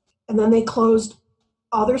firm, and then they closed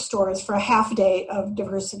all their stores for a half day of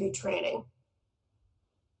diversity training.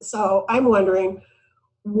 So I'm wondering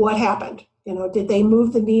what happened. Did they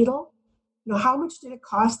move the needle? How much did it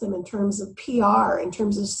cost them in terms of PR, in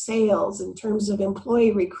terms of sales, in terms of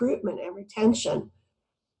employee recruitment and retention?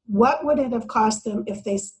 What would it have cost them if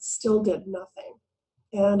they still did nothing?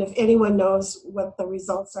 And if anyone knows what the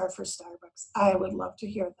results are for Starbucks, I would love to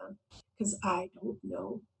hear them because I don't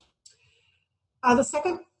know. The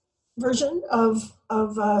second version of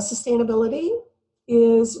sustainability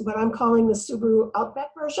is what I'm calling the Subaru Outback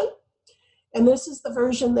version. And this is the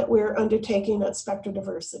version that we're undertaking at Spectra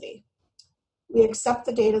Diversity. We accept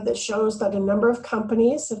the data that shows that a number of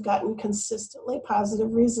companies have gotten consistently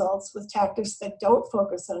positive results with tactics that don't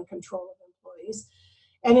focus on control of employees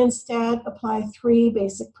and instead apply 3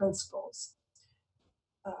 basic principles.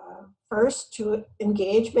 First, to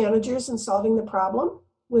engage managers in solving the problem.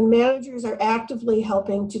 When managers are actively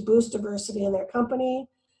helping to boost diversity in their company,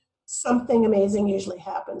 something amazing usually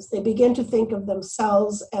happens. They begin to think of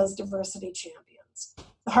themselves as diversity champions.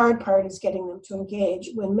 The hard part is getting them to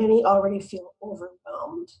engage when many already feel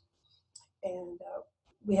overwhelmed. And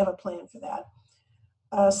we have a plan for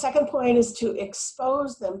that. Second point is to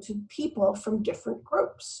expose them to people from different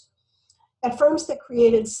groups. At firms that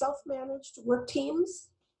created self-managed work teams,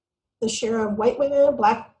 the share of white women,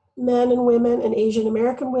 Black men and women, and Asian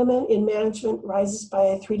American women in management rises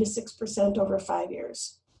by 3 to 6% over 5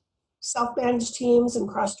 years. Self-managed teams and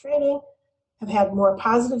cross-training have had more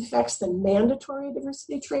positive effects than mandatory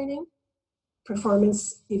diversity training.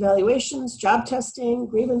 Performance evaluations, job testing,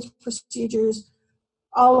 grievance procedures,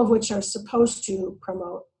 all of which are supposed to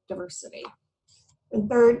promote diversity. And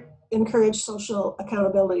third, encourage social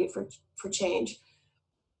accountability for change.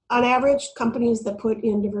 On average, companies that put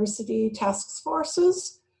in diversity task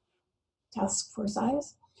forces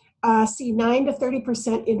see 9 to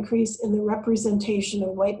 30% increase in the representation of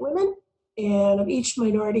white women and of each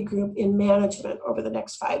minority group in management over the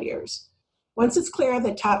next 5 years. Once it's clear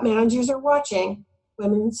that top managers are watching,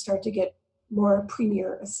 women start to get more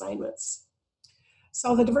premier assignments.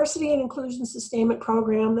 So the Diversity and Inclusion Sustainment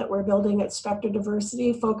Program that we're building at Spectra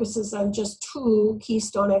Diversity focuses on just 2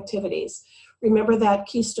 keystone activities. Remember that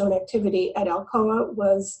keystone activity at Alcoa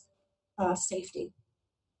was safety.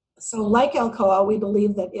 So like Alcoa, we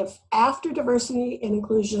believe that if after diversity and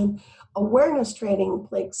inclusion awareness training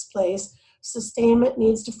takes place, sustainment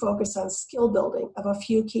needs to focus on skill building of a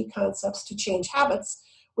few key concepts to change habits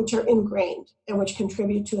which are ingrained and which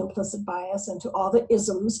contribute to implicit bias and to all the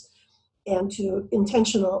isms and to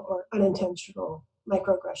intentional or unintentional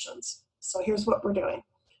microaggressions. So here's what we're doing.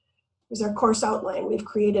 Here's our course outline. We've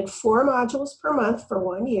created 4 modules per month for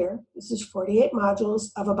 1 year. This is 48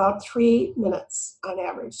 modules of about 3 minutes on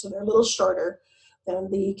average. So they're a little shorter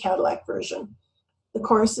than the Cadillac version. The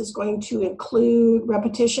course is going to include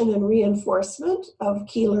repetition and reinforcement of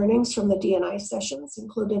key learnings from the D&I sessions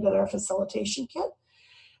included in our facilitation kit.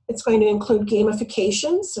 It's going to include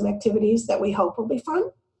gamification, some activities that we hope will be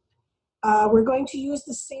fun. We're going to use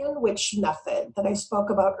the sandwich method that I spoke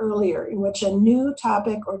about earlier, in which a new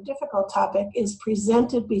topic or difficult topic is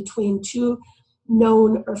presented between 2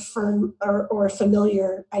 known or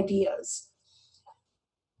familiar ideas.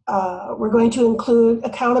 We're going to include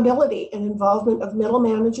accountability and involvement of middle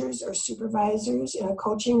managers or supervisors in a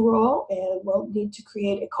coaching role, and we'll need to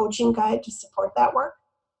create a coaching guide to support that work.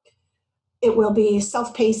 It will be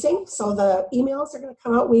self-pacing, so the emails are going to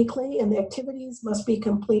come out weekly and the activities must be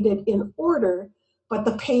completed in order, but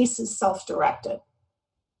the pace is self-directed.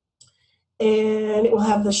 And it will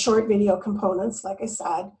have the short video components, like I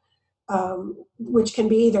said. which can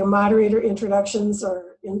be either moderator introductions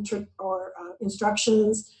or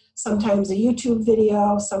instructions, sometimes a YouTube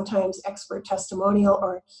video, sometimes expert testimonial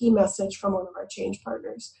or a key message from one of our change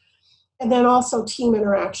partners. And then also team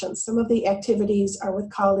interactions. Some of the activities are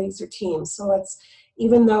with colleagues or teams. So it's,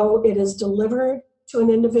 even though it is delivered to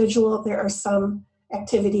an individual, there are some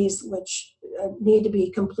activities which need to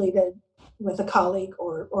be completed with a colleague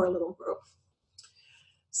or a little group.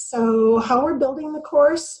 So how we're building the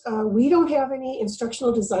course, we don't have any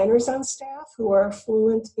instructional designers on staff who are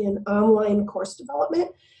fluent in online course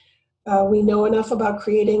development. We know enough about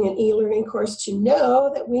creating an e-learning course to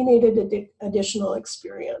know that we needed additional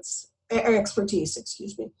expertise.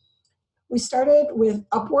 We started with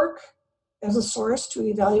Upwork as a source to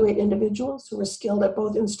evaluate individuals who were skilled at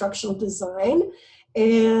both instructional design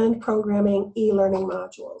and programming e-learning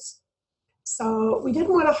modules. So we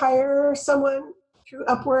didn't want to hire someone through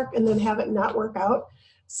Upwork and then have it not work out.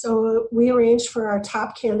 So we arranged for our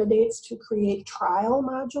top candidates to create trial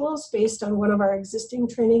modules based on one of our existing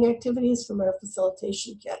training activities from our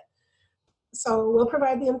facilitation kit. So we'll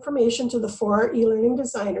provide the information to the 4 e-learning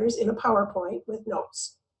designers in a PowerPoint with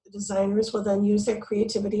notes. The designers will then use their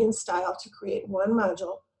creativity and style to create one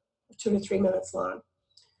module 2 to 3 minutes long.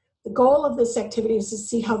 The goal of this activity is to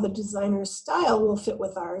see how the designer's style will fit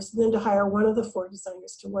with ours, and then to hire one of the 4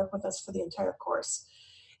 designers to work with us for the entire course.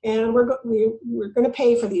 And we're going to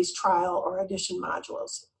pay for these trial or addition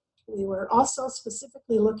modules. We were also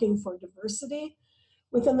specifically looking for diversity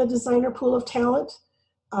within the designer pool of talent.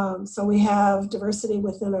 So we have diversity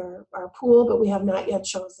within our pool, but we have not yet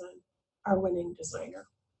chosen our winning designer.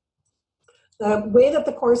 The way that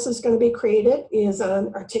the course is going to be created is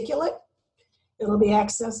on Articulate. It'll be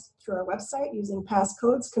accessed through our website using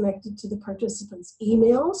passcodes connected to the participants'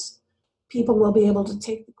 emails. People will be able to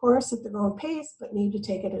take the course at their own pace, but need to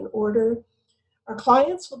take it in order. Our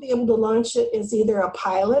clients will be able to launch it as either a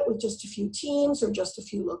pilot with just a few teams or just a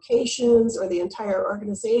few locations or the entire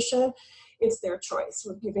organization. It's their choice.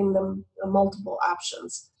 We're giving them multiple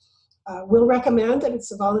options. We'll recommend that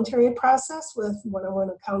it's a voluntary process with one-on-one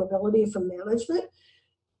accountability from management,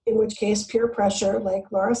 in which case peer pressure, like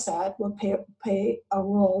Laura said, will play a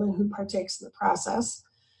role in who partakes in the process.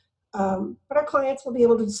 But our clients will be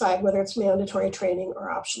able to decide whether it's mandatory training or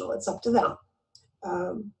optional. It's up to them.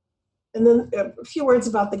 And then a few words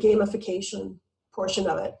about the gamification portion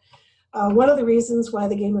of it. One of the reasons why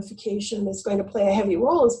the gamification is going to play a heavy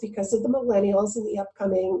role is because of the millennials and the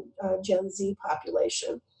upcoming Gen Z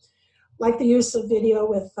population. Like the use of video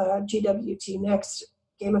with GWT Next,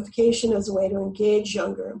 gamification is a way to engage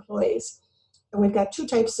younger employees. And we've got 2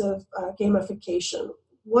 types of gamification.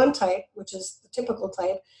 One type, which is the typical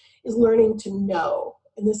type, is learning to know.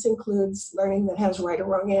 And this includes learning that has right or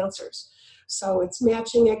wrong answers. So it's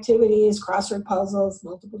matching activities, crossword puzzles,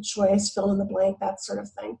 multiple choice, fill in the blank, that sort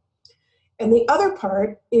of thing. And the other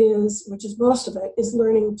part is, which is most of it, is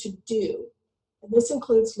learning to do. And this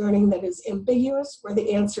includes learning that is ambiguous, where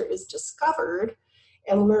the answer is discovered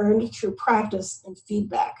and learned through practice and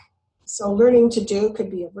feedback. So learning to do could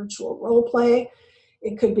be a virtual role play.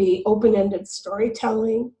 It could be open-ended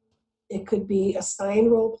storytelling. It could be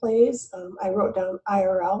assigned role plays. I wrote down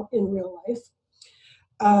IRL, in real life.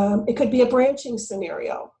 It could be a branching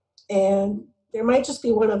scenario. And there might just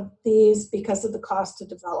be one of these because of the cost to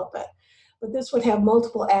develop it. But this would have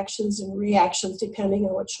multiple actions and reactions depending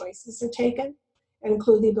on what choices are taken, and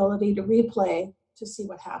include the ability to replay to see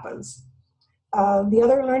what happens. The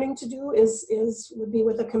other learning to do would be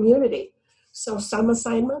with a community. So some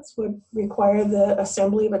assignments would require the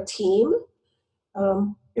assembly of a team.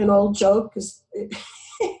 An old joke is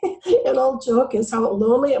how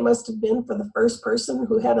lonely it must have been for the first person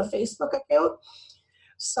who had a Facebook account.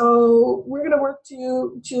 So we're going to work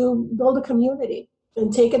to build a community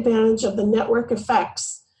and take advantage of the network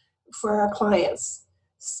effects for our clients.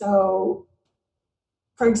 So,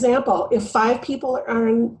 for example, if 5 people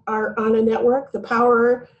are on a network, the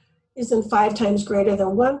power isn't 5 times greater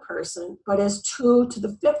than 1 person, but is 2 to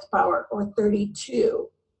the 5th power, or 32,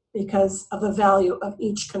 because of the value of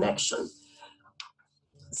each connection.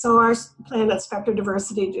 So our plan at Spectre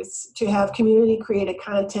Diversity is to have community-created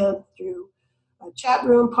content through a chat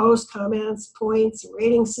room, posts, comments, points, a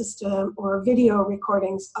rating system, or video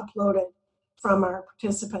recordings uploaded from our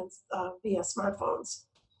participants via smartphones.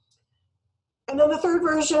 And then the third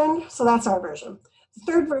version, so that's our version. The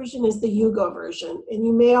third version is the YouGo version, and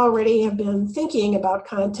you may already have been thinking about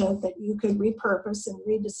content that you could repurpose and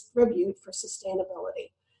redistribute for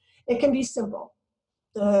sustainability. It can be simple.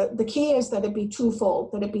 The key is that it be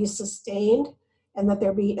twofold, that it be sustained and that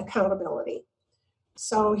there be accountability.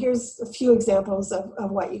 So here's a few examples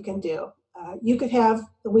of what you can do. You could have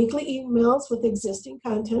the weekly emails with existing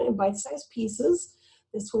content in bite-sized pieces.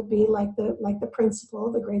 This would be like the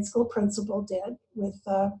principal, the grade school principal did with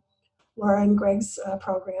Laura and Greg's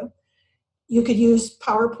program. You could use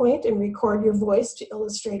PowerPoint and record your voice to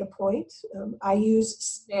illustrate a point. I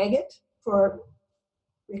use Snagit for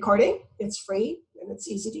recording. It's free and it's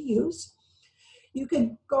easy to use. You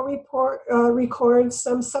could go record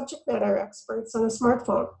some subject matter experts on a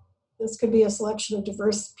smartphone. This could be a selection of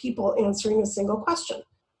diverse people answering a single question.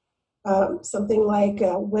 Something like,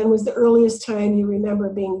 when was the earliest time you remember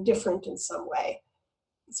being different in some way?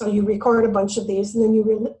 So you record a bunch of these, and then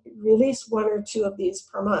you release 1 or 2 of these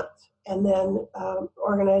per month, and then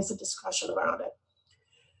organize a discussion around it.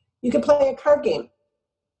 You could play a card game.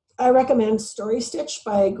 I recommend Story Stitch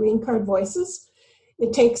by Green Card Voices.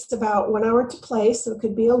 It takes about 1 hour to play, so it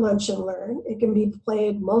could be a lunch and learn. It can be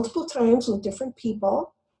played multiple times with different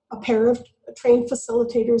people. A pair of trained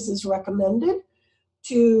facilitators is recommended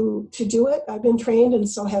to do it. I've been trained and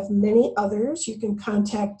so have many others. You can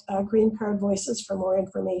contact Green Card Voices for more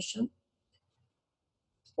information.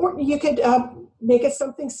 Or you could make it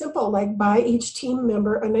something simple, like buy each team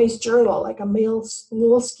member a nice journal, like a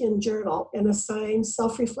moleskin journal, and assign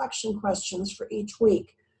self-reflection questions for each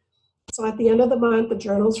week. So at the end of the month, the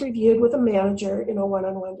journal is reviewed with a manager in a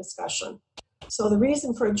one-on-one discussion. So the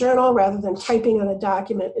reason for a journal rather than typing on a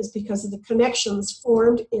document is because of the connections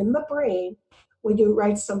formed in the brain when you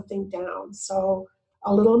write something down. So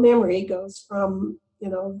a little memory goes from,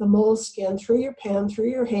 the moleskin through your pen, through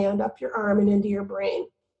your hand, up your arm, and into your brain.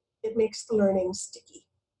 It makes the learning sticky.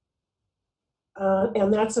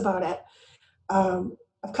 And that's about it.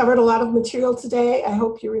 I've covered a lot of material today. I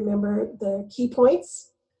hope you remember the key points.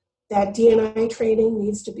 That D&I training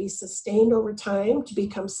needs to be sustained over time to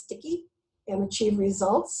become sticky and achieve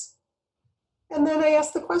results. And then I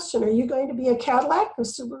asked the question, are you going to be a Cadillac, a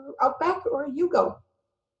Subaru Outback, or a Yugo?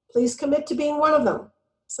 Please commit to being one of them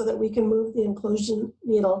so that we can move the inclusion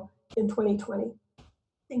needle in 2020.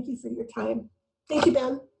 Thank you for your time. Thank you,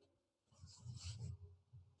 Ben.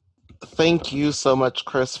 Thank you so much,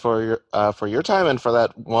 Chris, for your time and for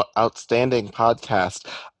that outstanding podcast.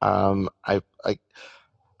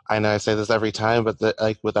 I know I say this every time, but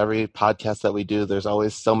with every podcast that we do, there's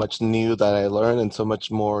always so much new that I learn and so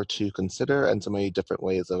much more to consider and so many different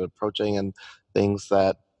ways of approaching and things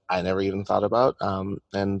that I never even thought about.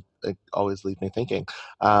 And it always leaves me thinking.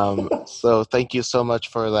 So thank you so much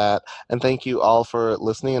for that. And thank you all for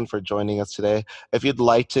listening and for joining us today. If you'd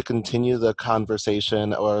like to continue the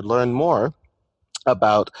conversation or learn more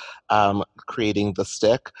about creating the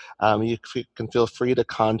stick, you can feel free to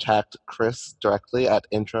contact Chris directly at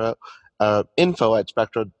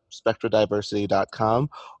info@spectradiversity.com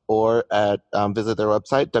or visit their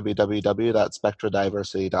website,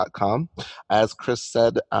 www.spectradiversity.com. As Chris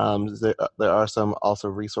said, there are some also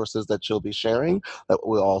resources that she'll be sharing that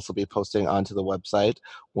we'll also be posting onto the website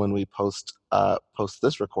when we post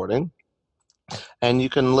this recording. And you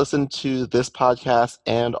can listen to this podcast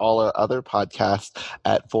and all our other podcasts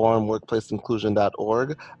at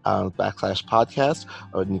forumworkplaceinclusion.org/podcast.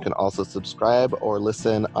 And you can also subscribe or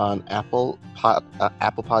listen on Apple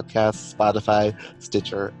Podcasts, Spotify,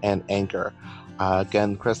 Stitcher, and Anchor.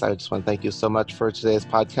 Again, Chris, I just want to thank you so much for today's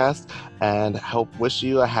podcast and wish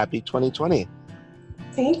you a happy 2020.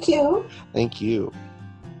 Thank you. Thank you.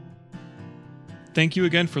 Thank you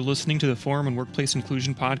again for listening to the Forum and Workplace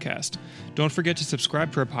Inclusion podcast. Don't forget to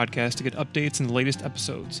subscribe to our podcast to get updates and the latest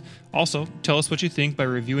episodes. Also, tell us what you think by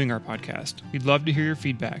reviewing our podcast. We'd love to hear your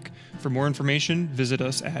feedback. For more information, visit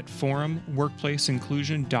us at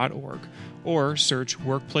forumworkplaceinclusion.org or search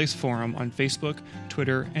Workplace Forum on Facebook,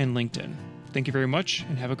 Twitter, and LinkedIn. Thank you very much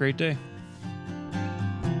and have a great day.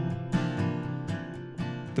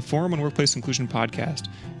 The Forum on Workplace Inclusion podcast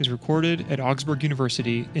is recorded at Augsburg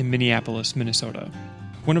University in Minneapolis, Minnesota.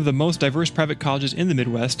 One of the most diverse private colleges in the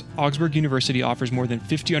Midwest, Augsburg University offers more than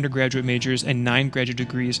 50 undergraduate majors and 9 graduate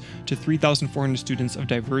degrees to 3,400 students of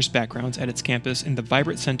diverse backgrounds at its campus in the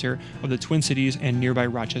vibrant center of the Twin Cities and nearby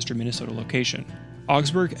Rochester, Minnesota location.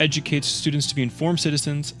 Augsburg educates students to be informed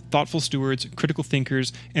citizens, thoughtful stewards, critical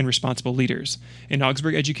thinkers, and responsible leaders. And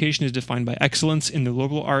Augsburg education is defined by excellence in the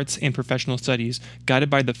liberal arts and professional studies, guided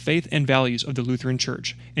by the faith and values of the Lutheran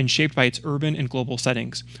Church, and shaped by its urban and global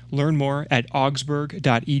settings. Learn more at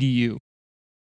augsburg.edu.